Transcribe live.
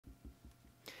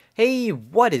Hey,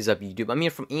 what is up YouTube? I'm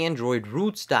here from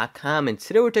AndroidRoots.com, and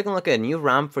today we're taking a look at a new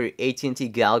ROM for your AT&T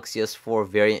Galaxy S4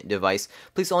 variant device.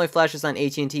 Please only flash this on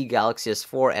AT&T Galaxy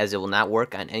S4 as it will not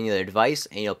work on any other device,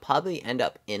 and you'll probably end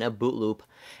up in a boot loop.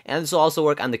 And this will also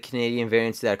work on the Canadian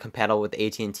variants that are compatible with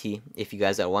AT&T, if you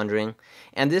guys are wondering.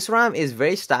 And this ROM is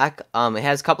very stock. It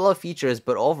has a couple of features,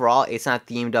 but overall it's not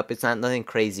themed up, it's not nothing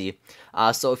crazy.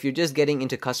 So if you're just getting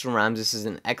into custom ROMs, this is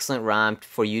an excellent ROM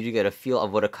for you to get a feel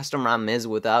of what a custom ROM is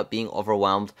without being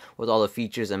overwhelmed with all the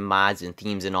features and mods and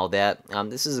themes and all that.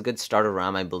 This is a good starter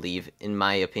ROM, I believe, in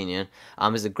my opinion.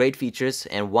 It's a great features,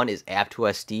 and one is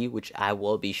App2SD, which I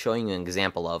will be showing you an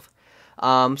example of.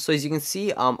 So as you can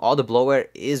see, all the bloatware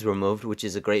is removed, which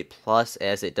is a great plus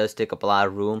as it does take up a lot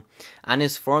of room. On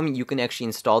this forum, you can actually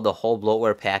install the whole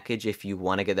bloatware package if you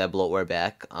want to get that bloatware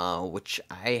back, which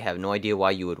I have no idea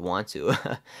why you would want to.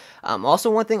 Also,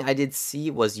 one thing I did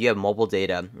see was you have mobile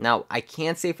data. Now, I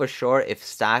can't say for sure if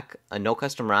stock no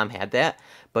custom ROM had that,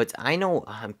 but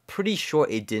I'm pretty sure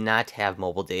it did not have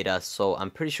mobile data, so I'm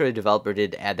pretty sure the developer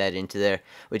did add that into there,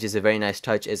 which is a very nice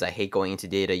touch as I hate going into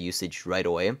data usage right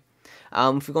away.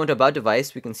 If we go into About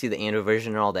Device, we can see the Android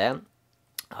version and all that.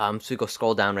 So we go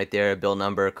scroll down right there, build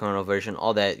number, kernel version,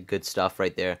 all that good stuff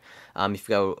right there. If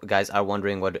you guys are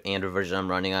wondering what Android version I'm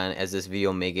running on, as this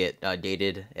video may get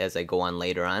dated as I go on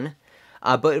later on.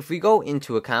 But if we go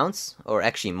into accounts, or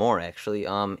actually more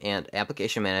and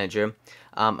application manager,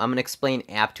 I'm going to explain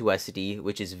App2SD,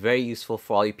 which is very useful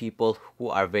for all you people who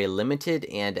are very limited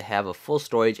and have a full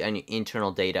storage on your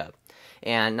internal data.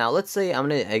 And now let's say I'm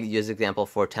going to use an example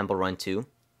for Temple Run 2.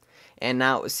 And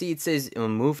now see it says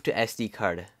move to SD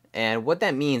card. And what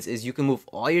that means is you can move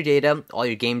all your data, all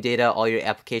your game data, all your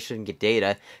application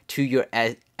data to your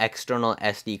external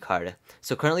SD card.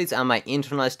 So currently it's on my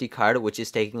internal SD card, which is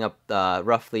taking up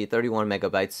roughly 31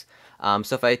 megabytes.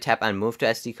 So if I tap on move to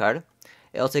SD card,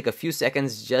 it'll take a few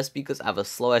seconds just because I have a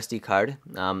slow SD card.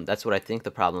 That's what I think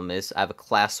the problem is. I have a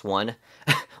class 1.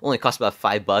 Only costs about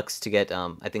 $5 to get,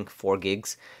 I think, 4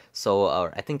 gigs. So,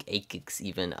 or I think 8 gigs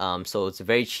even. So it's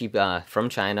very cheap from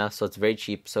China. So it's very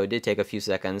cheap. So it did take a few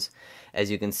seconds, as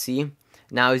you can see.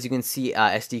 Now, as you can see,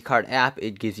 SD card app,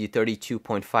 it gives you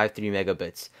 32.53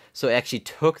 megabits. So it actually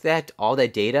took all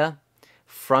that data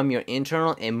from your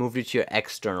internal and moved it to your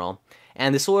external.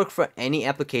 And this will work for any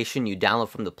application you download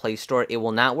from the Play Store. It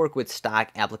will not work with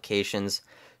stock applications.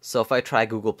 So if I try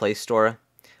Google Play Store,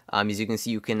 as you can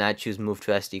see, you cannot choose move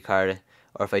to SD card.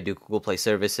 Or if I do Google Play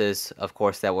Services, of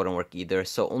course, that wouldn't work either.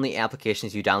 So only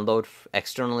applications you download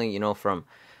externally, from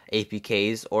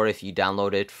APKs, or if you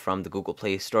download it from the Google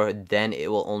Play Store, then it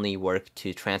will only work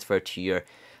to transfer to your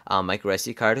micro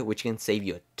SD card, which can save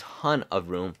you a ton of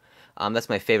room. That's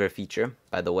my favorite feature,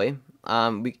 by the way.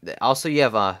 Also, you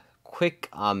have a quick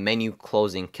menu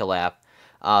closing kill app.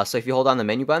 So if you hold on the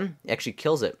menu button, it actually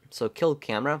kills it. So kill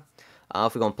camera.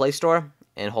 If we go in Play Store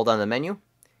and hold on the menu,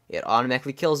 it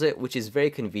automatically kills it, which is very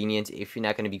convenient if you're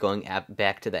not going to be going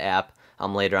back to the app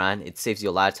later on. It saves you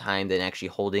a lot of time than actually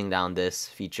holding down this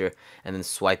feature and then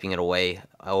swiping it away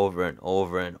over and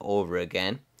over and over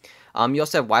again. You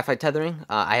also have Wi-Fi tethering.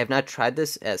 I have not tried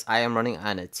this as I am running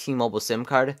on a T-Mobile SIM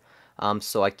card,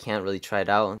 so I can't really try it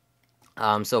out.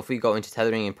 So if we go into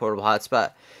tethering and portable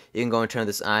hotspot, you can go and turn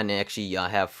this on and actually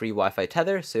have free Wi-Fi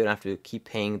tether, so you don't have to keep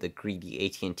paying the greedy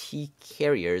AT&T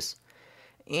carriers.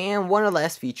 And one of the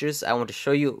last features I want to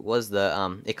show you was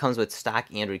it comes with stock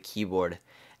Android keyboard.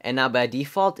 And now by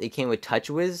default, it came with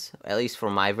TouchWiz, at least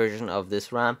for my version of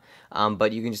this ROM.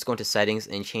 But you can just go into settings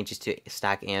and change it to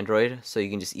stock Android, so you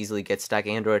can just easily get stock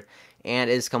Android. And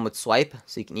it does come with swipe,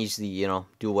 so you can easily,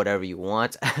 do whatever you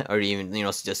want, or even,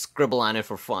 just scribble on it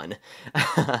for fun.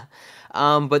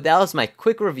 But that was my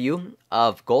quick review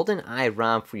of GoldenEye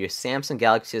ROM for your Samsung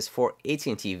Galaxy S4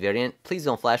 AT&T variant. Please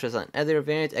don't flash us on other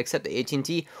variants except the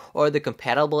AT&T or the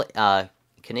compatible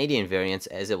Canadian variants,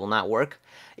 as it will not work.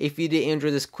 If you did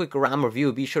enjoy this quick ROM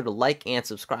review, be sure to like and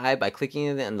subscribe by clicking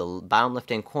it in the bottom left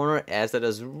hand corner, as that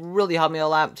does really help me a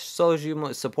lot, shows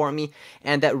you support me,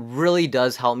 and that really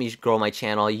does help me grow my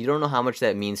channel. You don't know how much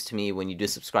that means to me when you do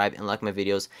subscribe and like my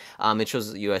videos. It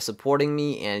shows that you are supporting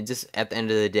me, and just at the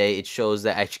end of the day, it shows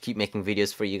that I should keep making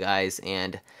videos for you guys.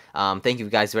 And thank you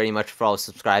guys very much for always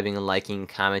subscribing and liking,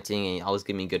 commenting, and always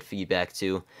giving me good feedback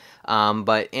too. And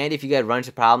if you guys run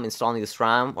into a problem installing this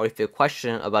ROM, or if you have a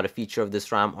question about a feature of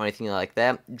this ROM or anything like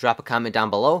that, drop a comment down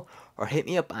below, or hit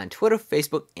me up on Twitter,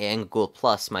 Facebook, and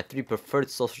Google+, my 3 preferred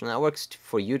social networks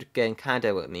for you to get in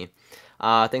contact with me.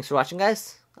 Thanks for watching,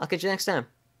 guys. I'll catch you next time.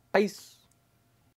 Peace.